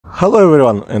Hello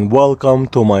everyone and welcome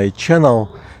to my channel.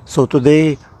 So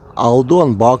today I'll do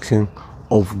unboxing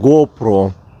of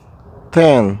GoPro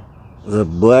 10, the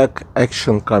black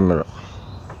action camera.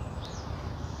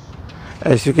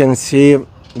 As you can see,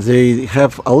 they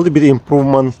have a little bit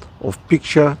improvement of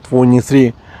picture,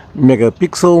 23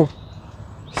 megapixel,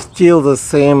 still the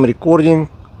same recording,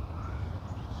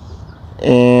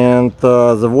 and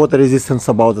the water resistance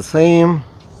about the same,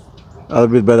 a little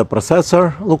bit better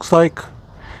processor looks like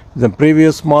the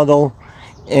previous model.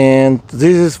 And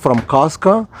this is from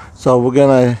Costco, so we're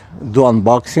gonna do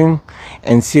unboxing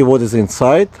and see what is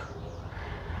inside.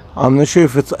 I'm not sure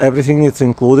if it's everything is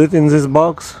included in this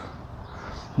box,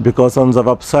 because on the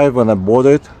website when I bought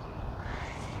it,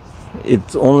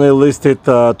 it's only listed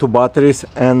 2 batteries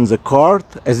and the card,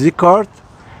 SD card,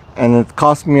 and it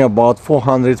cost me about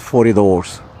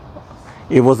 $440.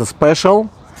 It was a special,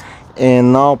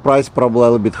 and now price probably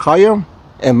a little bit higher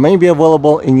and maybe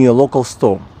available in your local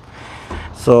store.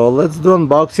 So let's do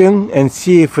unboxing and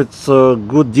see if it's a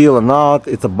good deal or not.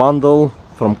 It's a bundle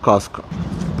from Costco.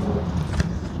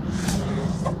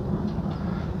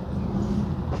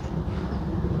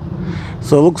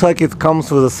 So it looks like it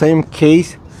comes with the same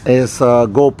case as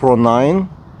GoPro 9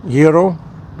 Hero.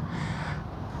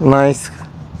 Nice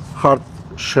hard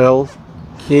shell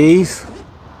case,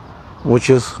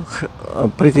 which is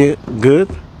pretty good.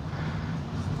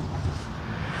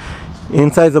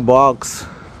 Inside the box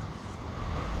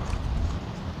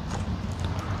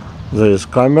there is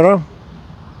camera,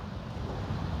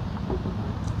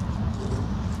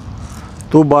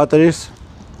 2 batteries,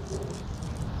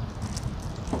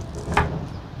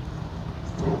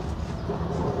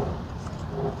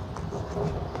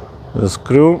 the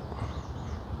screw,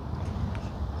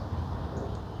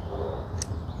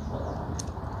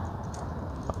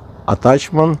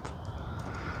 attachment,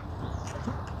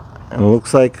 and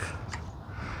looks like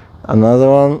another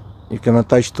one you can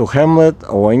attach to hamlet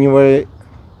or anyway.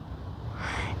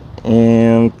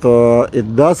 And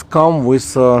it does come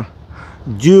with a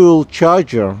dual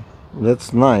charger.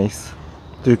 That's nice,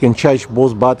 so you can charge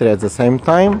both batteries at the same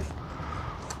time.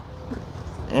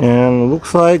 And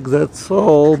looks like that's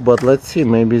all, but let's see,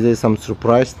 maybe there's some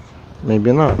surprise,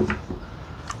 maybe not.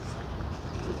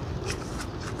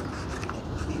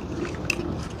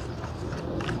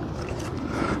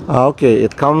 Okay,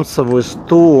 it comes with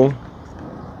two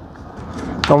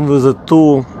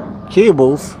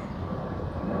cables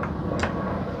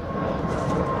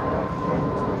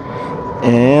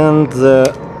and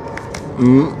the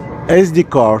SD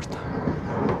card.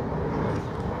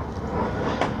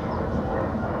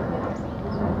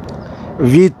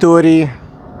 V30,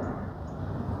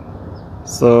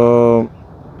 so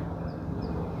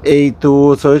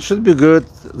A2, so it should be good.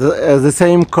 The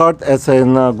same card as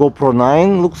in GoPro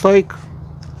 9 looks like.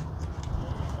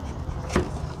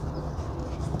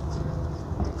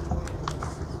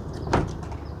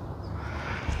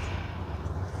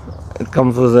 It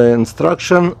comes with the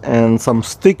instruction and some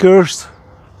stickers.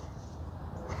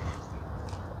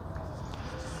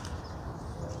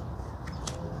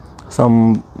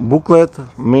 Some booklet,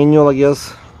 manual, I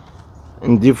guess,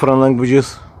 in different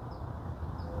languages.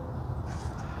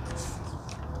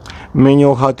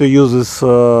 Manual how to use this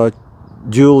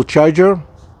dual charger.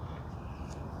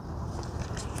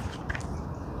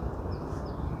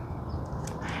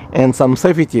 And some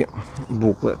safety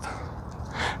booklet.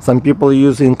 Some people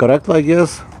use incorrectly, I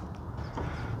guess.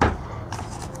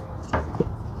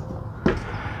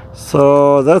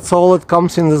 So that's all it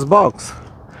comes in this box.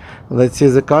 Let's see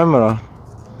the camera.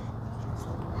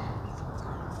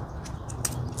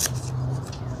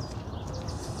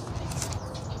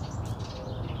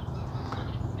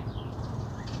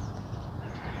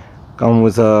 Come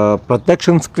with a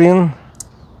protection screen.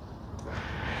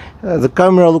 The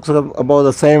camera looks about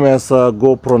the same as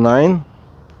GoPro 9.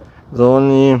 The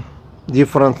only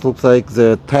difference looks like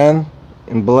the 10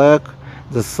 in black.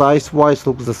 The size wise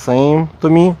looks the same to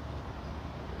me.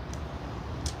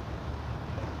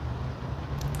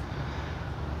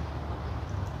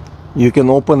 You can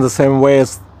open the same way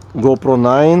as GoPro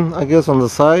 9, I guess, on the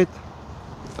side.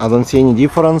 I don't see any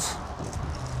difference.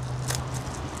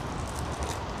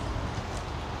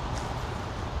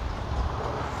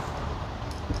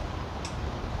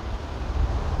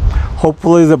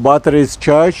 Hopefully the battery is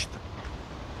charged.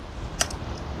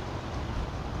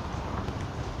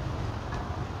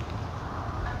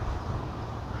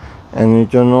 And you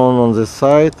turn on this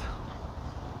side.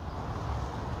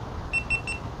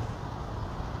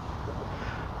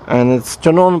 And it's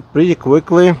turned on pretty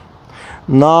quickly.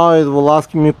 Now it will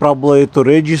ask me probably to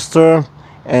register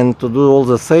and to do all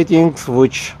the settings,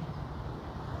 which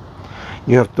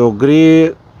you have to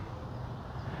agree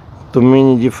to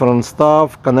many different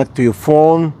stuff. Connect to your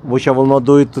phone, which I will not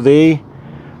do it today,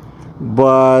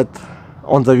 but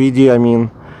on the video I mean.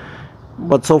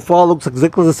 But so far looks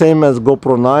exactly the same as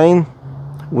GoPro 9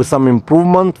 with some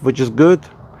improvement, which is good.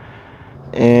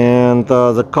 And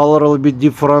the color a little bit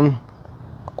different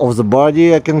of the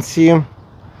body, I can see.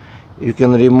 You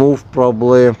can remove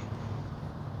probably,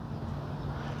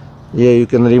 yeah, you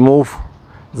can remove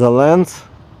the lens.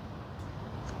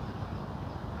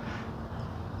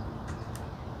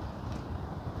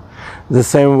 The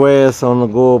same way as on the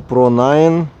GoPro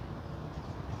 9.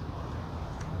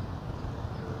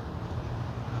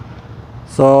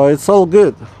 So it's all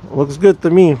good, looks good to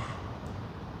me.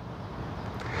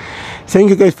 Thank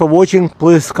you guys for watching.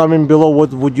 Please comment below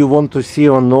what would you want to see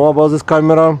or know about this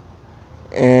camera,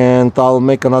 and I'll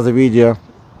make another video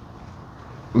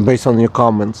based on your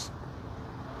comments.